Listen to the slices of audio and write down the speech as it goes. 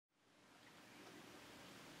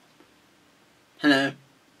Hello,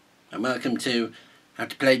 and welcome to How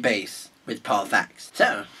to Play Bass with Paul Thax.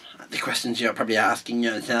 So, the questions you're probably asking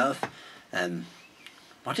yourself,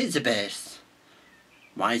 what is a bass?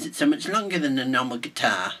 Why is it so much longer than a normal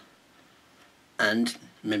guitar? And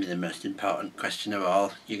maybe the most important question of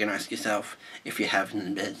all you're going to ask yourself if you haven't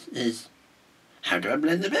a bass is, how do I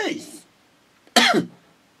play the bass?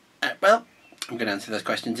 Well, I'm going to answer those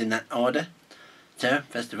questions in that order. So,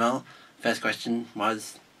 first of all, first question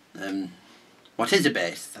was, what is a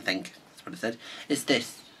bass? I think that's what I said. It's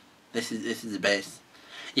this. This is a bass.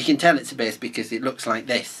 You can tell it's a bass because it looks like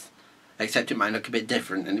this, except it might look a bit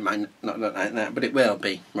different, and it might not look like that, but it will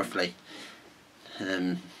be roughly.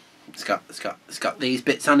 It's got these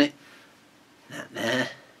bits on it, that there,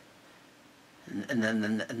 and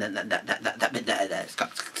then that bit there.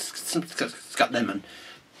 It's got them on.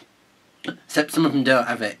 Except some of them don't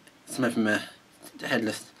have it. Some of them are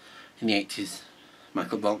headless. In the 80s,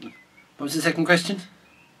 Michael Bolton. What was the second question?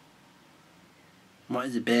 What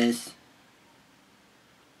is a bass?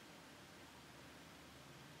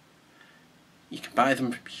 You can buy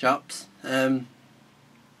them from shops. So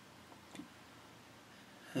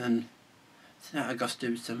I got to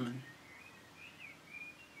do some.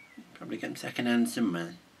 Probably get them second hand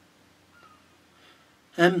somewhere.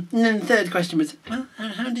 And then the third question was, well,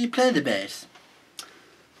 how do you play the bass?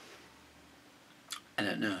 I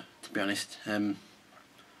don't know, to be honest.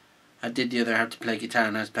 I did the other how to play guitar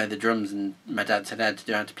and how to play the drums, and my dad said I had to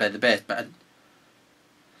do how to play the bass, but I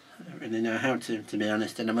don't really know how to be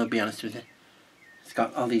honest, and I will be honest with you. It's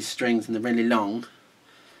got all these strings and they're really long.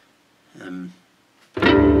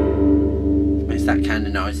 Makes that kind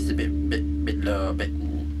of noise. It's a bit low, a bit.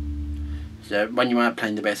 So when you are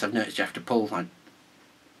playing the bass, I've noticed you have to pull like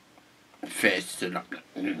face to like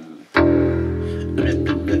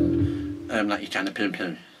you're trying to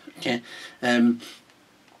play. Okay.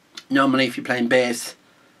 Normally, if you're playing bass,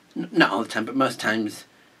 not all the time, but most times,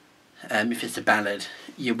 if it's a ballad,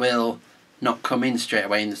 you will not come in straight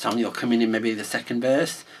away in the song. You'll come in maybe the second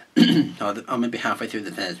verse, or maybe halfway through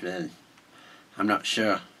the first verse. I'm not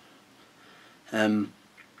sure.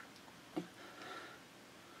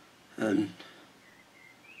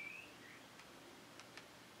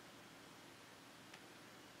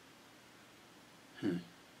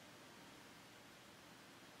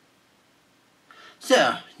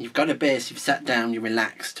 So, you've got a bass, you've sat down, you're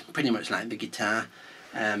relaxed, pretty much like the guitar,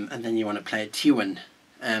 and then you want to play a tune.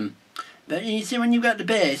 But you see, when you've got the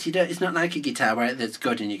bass, it's not like a guitar where it's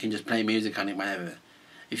good and you can just play music on it, whatever.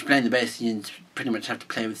 If you're playing the bass, you pretty much have to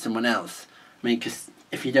play with someone else. I mean, because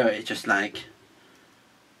if you do it, it's just like...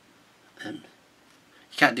 you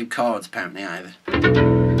can't do chords, apparently, either. Oh,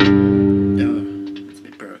 it's a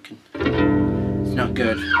bit broken. It's not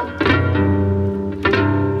good.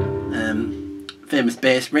 Famous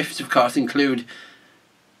bass riffs, of course, include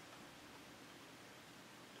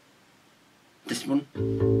this one.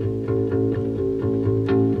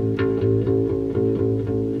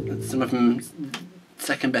 And some of them,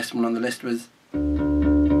 second best one on the list was, if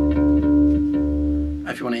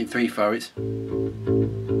you want it in 3/4, it's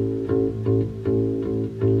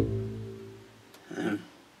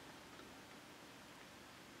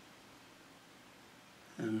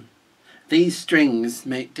these strings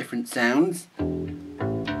make different sounds.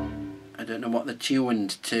 I don't know what they're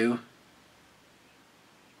tuned to.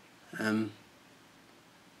 Some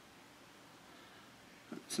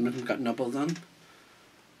of them got knobbles on.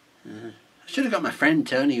 I should have got my friend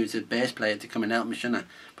Tony, who's a bass player, to come and help me, shouldn't I?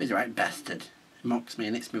 But he's a right bastard. He mocks me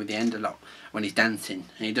and hits me with the end a lot when he's dancing.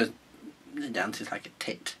 And he dances like a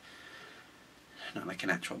tit. Not like an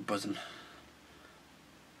actual bosom.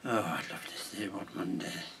 Oh, I'd love to see one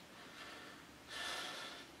day.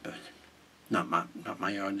 But not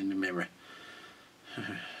my own in the mirror.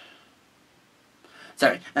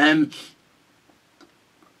 Sorry.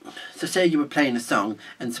 So say you were playing a song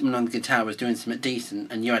and someone on the guitar was doing something decent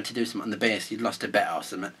and you had to do something on the bass, you'd lost a bet or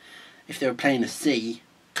something. If they were playing a C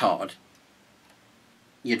chord,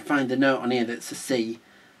 you'd find the note on here that's a C,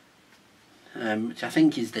 which I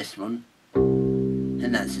think is this one,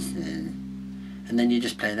 and that's just, and then you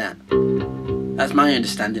just play that. That's my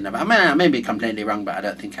understanding of it. I may be completely wrong, but I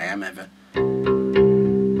don't think I am ever.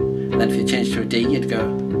 And then if you change to a D, you'd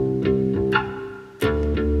go.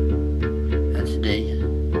 That's a D.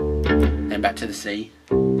 Then back to the C.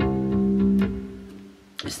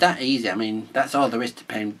 It's that easy. I mean, that's all there is to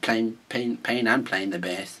playing and playing the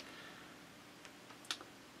bass.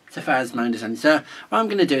 So far as my understanding. So what I'm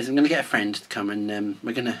going to do is I'm going to get a friend to come and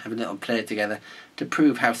we're going to have a little play together to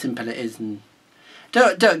prove how simple it is. And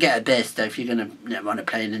don't get a bass though if you're going to want to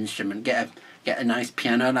play an instrument. Get a nice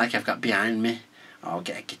piano like I've got behind me, or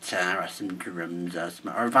get a guitar or some drums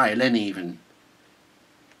or a violin even.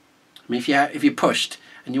 I mean, if you're pushed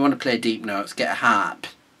and you want to play deep notes, get a harp.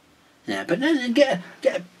 Yeah, but then get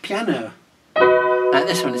a piano. Like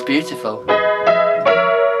this one is beautiful.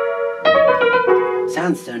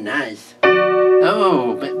 Sounds so nice.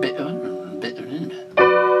 Oh, bit.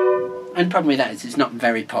 And the problem with that is it's not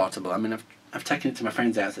very portable. I mean, I've taken it to my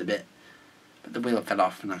friend's house a bit, but the wheel fell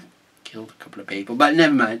off and I killed a couple of people. But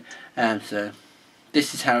never mind. So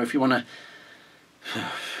this is how if you wanna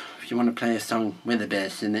play a song with a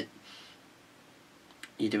bass in it,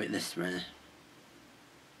 you do it this way.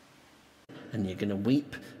 And you're gonna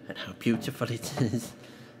weep at how beautiful it is.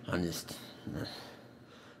 Honest.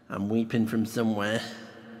 I'm weeping from somewhere.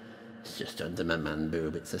 It's just under my man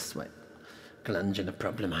boob. It's a sweat glandular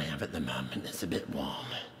problem I have at the moment. It's a bit warm.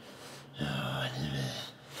 Oh,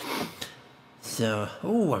 anyway. So,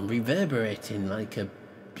 I'm reverberating like a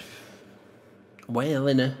whale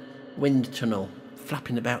in a wind tunnel,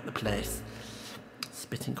 flapping about the place.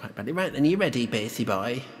 Spitting quite badly. Right then, you ready, bassy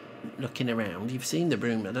boy? Looking around. You've seen the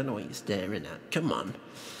room. I don't know what you're staring at. Come on.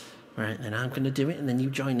 Right then, I'm going to do it and then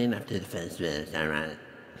you join in after the first verse. Alright.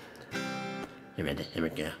 You ready? Here we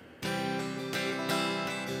go.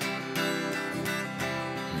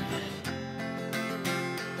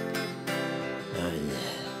 Oh yeah.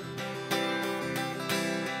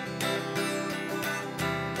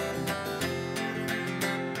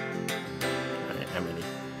 Alright, I'm ready.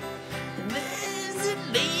 There's a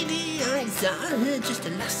lady, I saw her just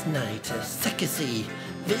last night. A sexy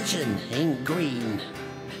vision in green.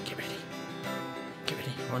 Get ready. Get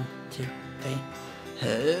ready. 1, 2, 3.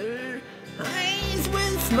 Her eyes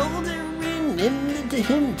were smoldering in the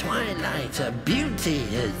dim twilight. A beauty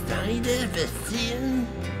as I'd ever seen.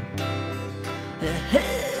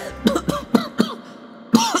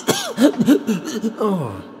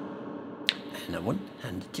 Oh. And a 1,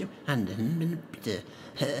 and a 2, and a minute.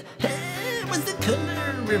 Her hair was the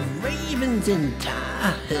colour of ravens in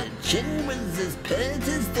tar. Her chin was as pert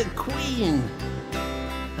as the queen.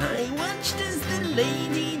 I watched as the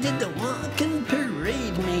lady did the walk and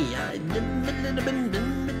parade me. I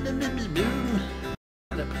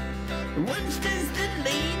watched as the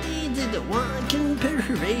lady did the walk and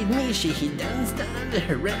parade me. She danced all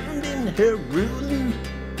around in her room.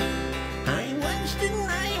 I watched and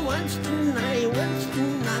I watched and I watched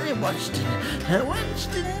and I watched and I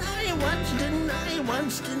watched and I watched and I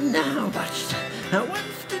watched and I watched. I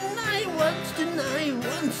watched and I watched and I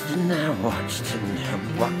watched and I watched and I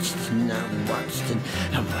watched and I watched and I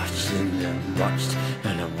watched and I watched and I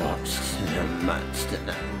watched and I watched and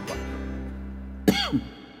I watched.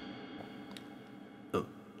 Oh,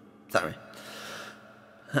 sorry.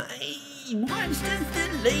 I watched as the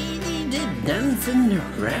lady did dance and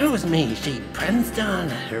arouse me. She pranced all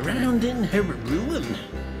around in her room.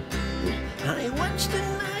 I watched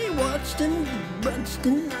and I watched and watched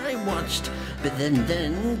and I watched, but then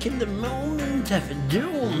came the moment of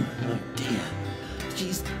doom. Oh dear,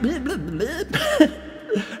 she's oh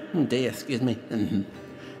dear, excuse me.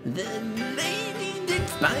 The lady did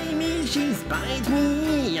spy me, she spied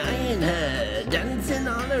me, eyeing her, dancing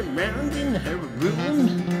all around in her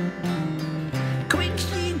room. Quick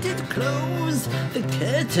she did close the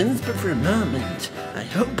curtains, but for a moment I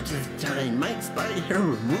hoped that I might spy her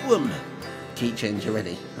room. Key change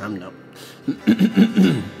already. I'm not.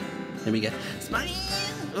 Here we go. Spying.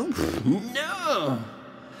 Oh no.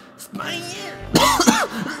 Spying.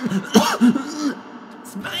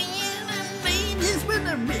 Spying and ladies when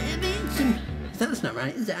I'm ready to. That's not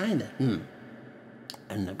right, is it either? And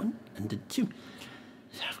a 1 and a 2.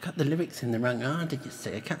 I've got the lyrics in the wrong order, you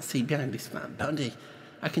see. I can't see behind this fat body.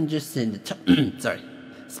 I can just see the top. Sorry.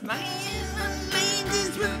 Spying and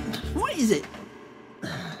ladies when. What is it?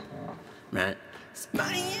 Right.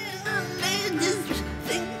 Spying on ladies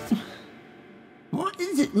things. What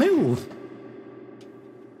is it? Move.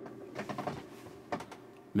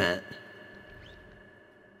 Matt.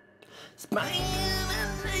 Spying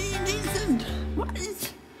on ladies and what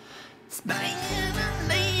is spying on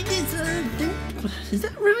ladies and things. Is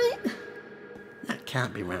that right? That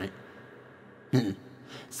can't be right.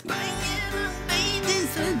 Spying on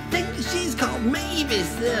ladies and things. She's called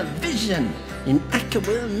Mavis, the vision in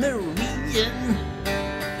Aquamarian.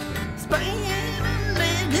 Spying on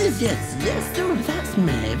ladies, yes, oh that's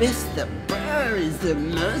Mavis. The bar is the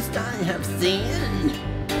most I have seen.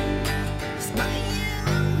 Spying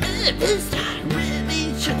on Mavis, I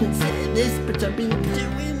really shouldn't say this, but I've been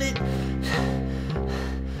doing it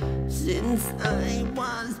since I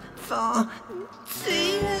was 14.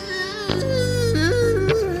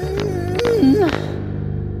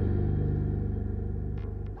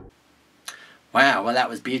 Wow, well that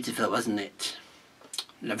was beautiful, wasn't it?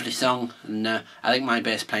 Lovely song, and I think my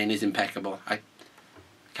bass playing is impeccable. I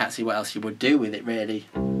can't see what else you would do with it, really.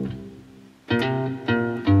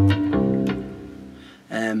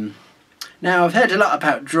 Now, I've heard a lot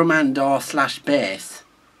about drum and or slash bass.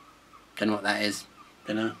 Don't know what that is.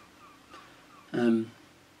 Don't know. Don't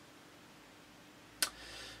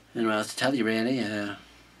know what else to tell you, really.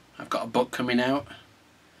 I've got a book coming out.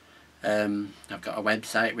 I've got a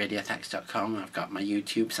website, radiothax.com. I've got my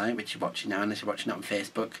YouTube site, which you're watching now, unless you're watching it on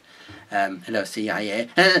Facebook. Hello, CIA.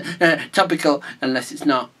 Topical, unless it's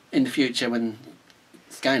not in the future when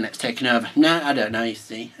Skynet's taken over. No, I don't know, you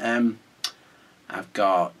see. I've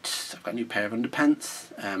got a new pair of underpants.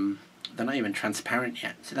 They're not even transparent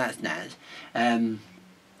yet, so that's nice.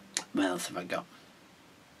 What else have I got?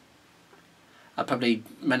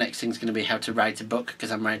 My next thing's going to be how to write a book,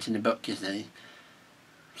 because I'm writing a book, you see.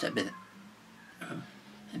 So it'd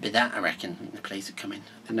be that, I reckon. The police are coming.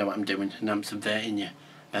 They know what I'm doing, and I'm subverting you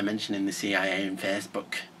by mentioning the CIA and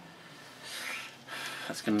Facebook.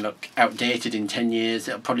 That's going to look outdated in 10 years.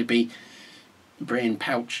 It'll probably be brain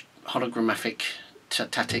pouch, holographic,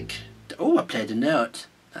 static. Oh, I played a note.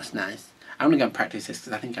 That's nice. I'm going to go and practice this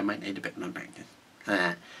because I think I might need a bit more practice.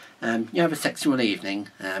 You have a sexual evening,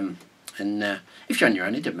 and if you're on your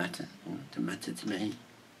own, it doesn't matter. It doesn't matter to me,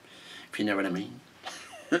 if you know what I mean.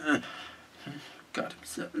 God, I'm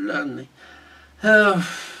so lonely. Oh,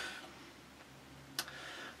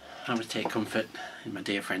 I would take comfort in my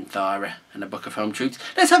dear friend Thara and a book of home truths.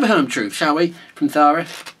 Let's have a home truth, shall we, from Thara?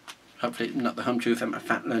 Hopefully not the home truth that my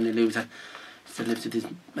fat lonely loser still lives with his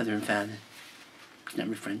mother and father. He's not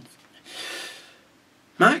my friends.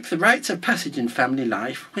 Mark the rites of passage in family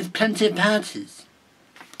life with plenty of parties.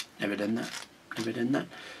 Never done that. Never done that.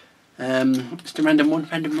 Just a random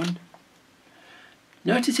one.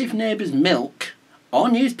 Notice if neighbours' milk or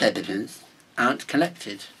newspapers aren't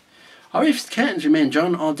collected. Or if curtains remain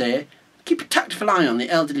drawn all day, keep a tactful eye on the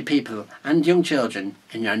elderly people and young children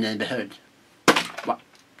in your neighbourhood.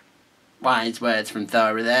 Wise words from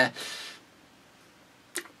Thara there.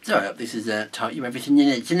 So I hope this has taught you everything you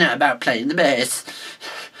need to know about playing the bass.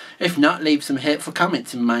 If not, leave some hateful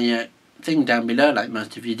comments in my thing down below like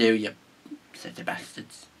most of you do, you set of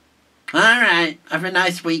bastards. Alright, have a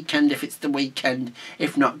nice weekend if it's the weekend.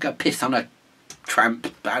 If not, go piss on a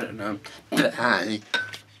tramp. I don't know. Bye.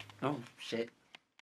 Oh, shit.